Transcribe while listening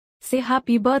say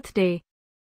happy birthday.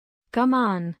 Come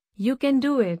on, you can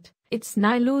do it. It's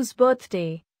Nilou's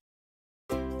birthday.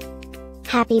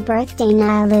 Happy birthday,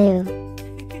 Nilou.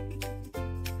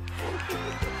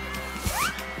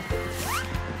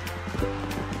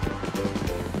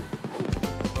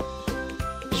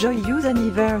 Joyeux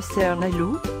anniversaire,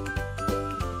 Nilou.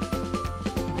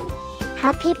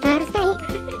 Happy birthday,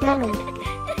 Nilou.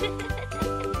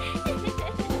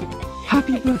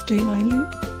 Happy birthday,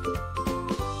 Nilou.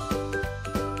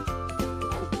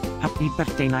 Happy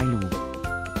birthday, Nilou.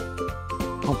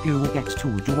 Hope you get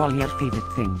to do all your favorite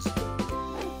things.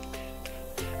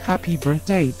 Happy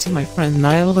birthday to my friend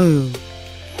Nilou.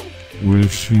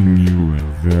 Wishing you a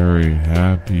very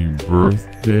happy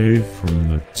birthday from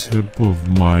the tip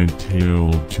of my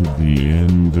tail to the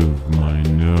end of my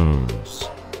nose.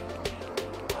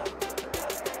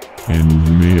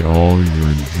 And may all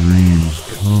your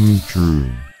dreams come true.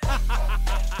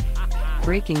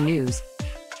 Breaking news.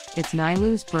 It's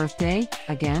Nilou's birthday,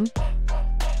 again?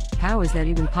 How is that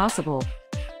even possible?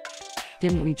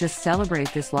 Didn't we just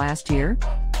celebrate this last year?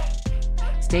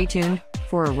 Stay tuned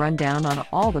for a rundown on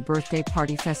all the birthday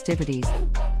party festivities.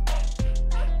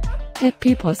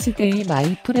 Happy birthday,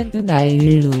 my friend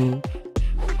Nilou.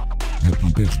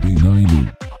 Happy birthday,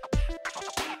 Nilou.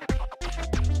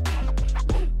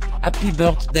 Happy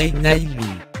birthday,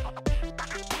 Nilou.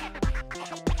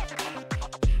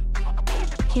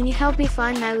 Can you help me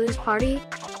find Nilou's party?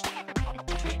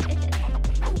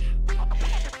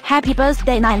 Happy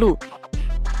birthday, Nilou.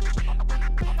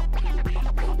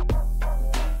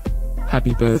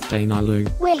 Happy birthday, Nilou.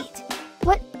 Wait,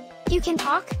 what? You can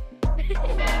talk?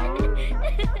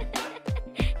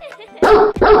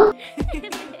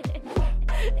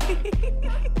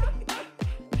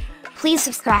 Please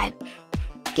subscribe,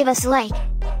 give us a like,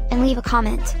 and leave a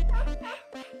comment.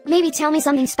 Maybe tell me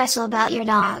something special about your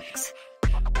dogs.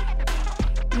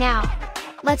 Now,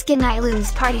 let's get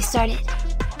Nilou's party started.